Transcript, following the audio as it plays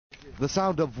The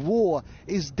sound of war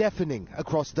is deafening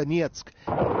across Donetsk.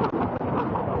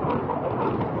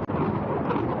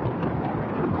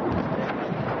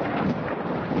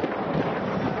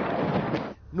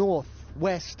 North,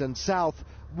 west and south,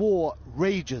 war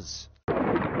rages. We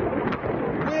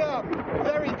are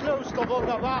very close to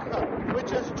Volnovakha,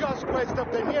 which is just west of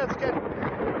Donetsk.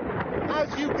 And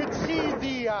as you can see,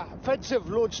 the offensive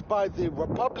launched by the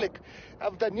Republic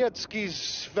of Donetsk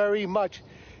is very much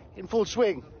in full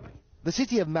swing. The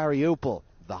city of Mariupol,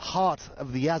 the heart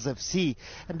of the Azov Sea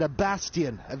and a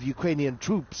bastion of Ukrainian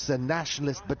troops and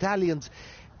nationalist battalions,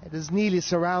 it is nearly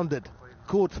surrounded,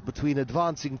 caught between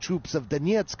advancing troops of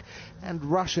Donetsk and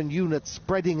Russian units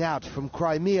spreading out from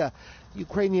Crimea.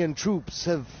 Ukrainian troops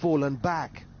have fallen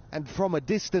back and from a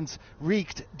distance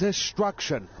wreaked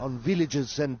destruction on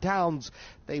villages and towns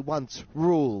they once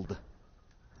ruled.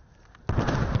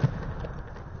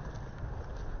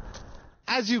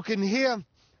 As you can hear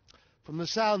from the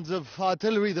sounds of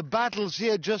artillery, the battles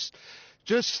here just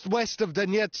west of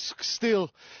Donetsk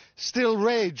still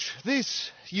rage.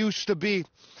 This used to be,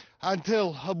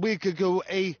 until a week ago,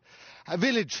 a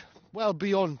village well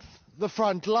beyond the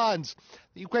front lines.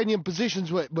 The Ukrainian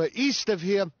positions were east of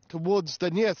here towards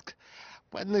Donetsk.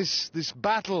 When this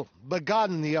battle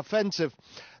began, the offensive,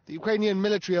 the Ukrainian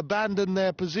military abandoned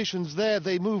their positions there.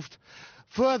 They moved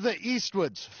further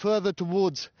eastwards, further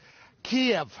towards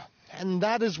Kiev, and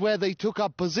that is where they took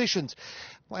up positions.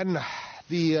 When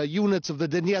the units of the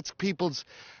Donetsk People's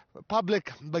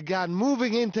Republic began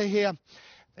moving into here,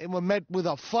 they were met with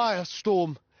a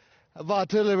firestorm of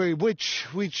artillery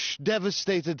which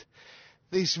devastated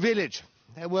this village.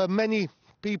 There were many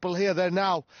people here. There are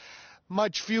now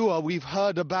much fewer. We've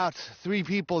heard about 3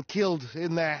 people killed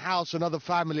in their house, another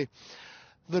family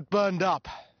that burned up.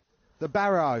 The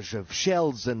barrage of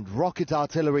shells and rocket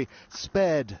artillery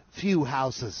spared few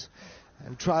houses,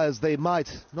 and try as they might,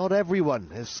 not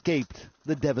everyone escaped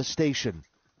the devastation.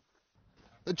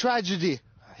 The tragedy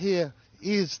here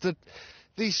is that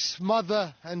this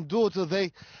mother and daughter,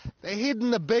 they hid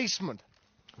in the basement,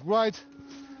 right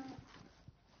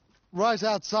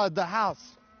outside the house.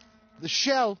 The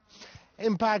shell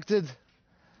impacted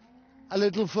a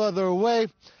little further away,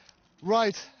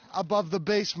 right above the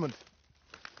basement.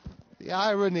 The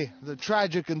irony, the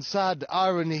tragic and sad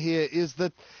irony here is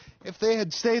that if they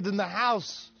had stayed in the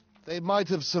house, they might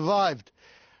have survived.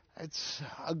 It's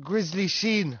a grisly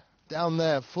scene down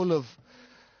there, full of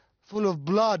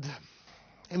blood,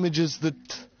 images that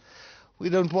we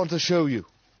don't want to show you.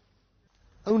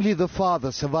 Only the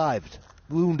father survived.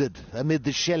 Wounded amid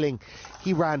the shelling,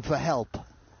 he ran for help.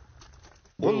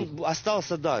 Он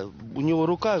остался, да, у него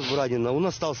рука ранена, он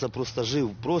остался просто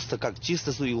жив, просто как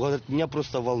чисто, говорит, меня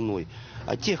просто волной.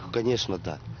 А тех, конечно,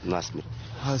 да, насмерть.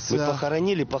 Мы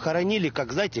похоронили,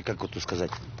 как, знаете, как вот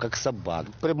сказать, как собак.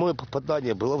 Прямое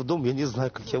попадание было в дом, я не знаю,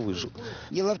 как я выжил.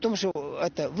 Дело в том, что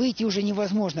выйти уже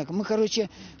невозможно. Мы, короче,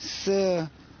 где-то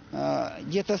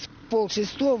с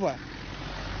 5:30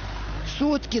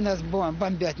 сутки нас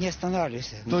бомбят, не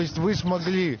останавливайся. То есть вы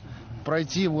смогли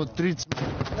пройти вот 30...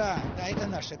 Да, это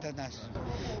наш.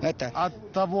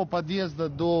 От того подъезда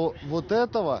до вот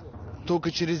этого только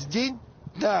через день?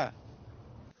 Да.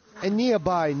 And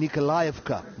nearby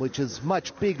Nikolaevka, which is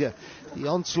much bigger, the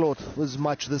onslaught was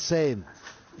much the same.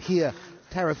 Here,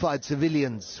 terrified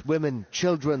civilians, women,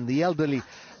 children, the elderly,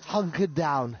 hunkered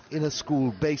down in a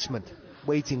school basement,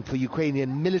 waiting for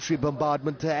Ukrainian military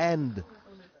bombardment to end.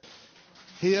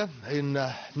 Here, in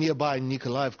nearby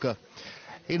Nikolaevka,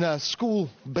 in a school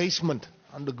basement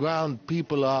underground,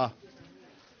 people are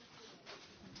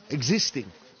existing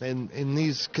in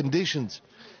these conditions,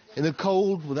 in the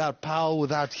cold, without power,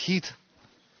 without heat.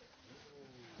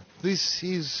 This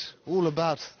is all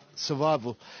about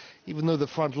survival. Even though the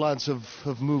front lines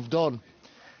have moved on,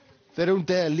 they don't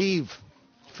dare leave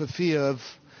for fear of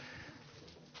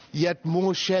yet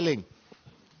more shelling,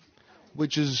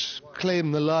 which has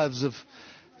claimed the lives of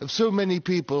so many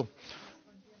people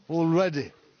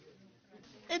already.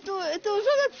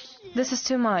 This is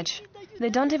too much. They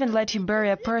don't even let you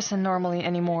bury a person normally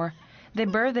anymore. They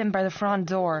bury them by the front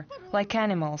door, like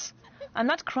animals. I'm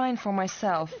not crying for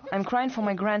myself. I'm crying for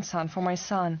my grandson, for my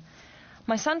son.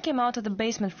 My son came out of the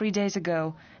basement 3 days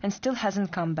ago and still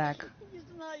hasn't come back.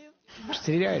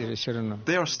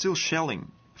 They are still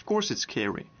shelling. Of course it's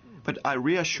scary. But I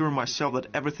reassure myself that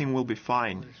everything will be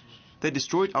fine. They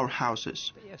destroyed our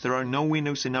houses. There are no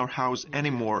windows in our house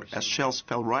anymore as shells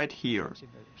fell right here.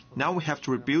 Now we have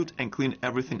to rebuild and clean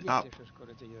everything up.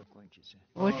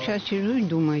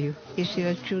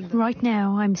 Right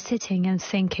now I'm sitting and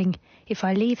thinking, if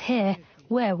I leave here,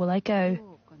 where will I go?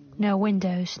 No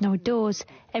windows, no doors,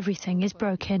 everything is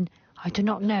broken. I do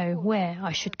not know where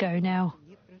I should go now.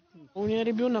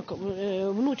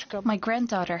 My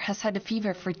granddaughter has had a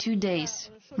fever for 2 days.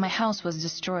 My house was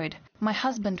destroyed. My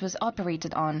husband was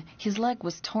operated on. His leg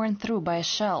was torn through by a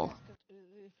shell.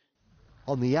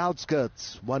 On the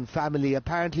outskirts, one family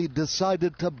apparently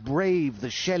decided to brave the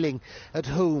shelling at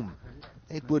home.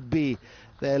 It would be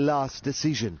their last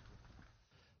decision.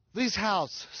 This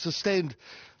house sustained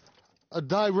a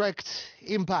direct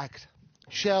impact.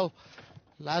 Shell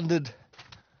landed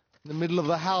in the middle of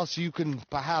the house. You can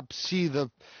perhaps see the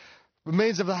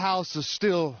remains of the house are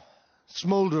still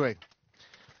smoldering.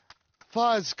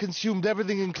 Fires consumed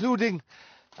everything, including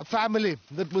a family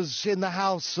that was in the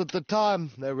house at the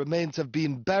time. Their remains have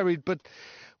been buried, but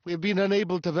we have been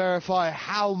unable to verify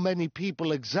how many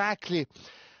people exactly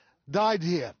died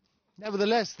here.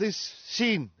 Nevertheless, this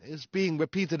scene is being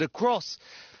repeated across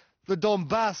the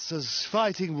Donbass as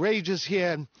fighting rages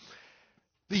here, and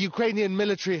the Ukrainian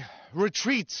military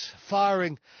retreats,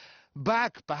 firing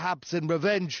back, perhaps in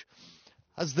revenge,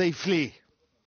 as they flee.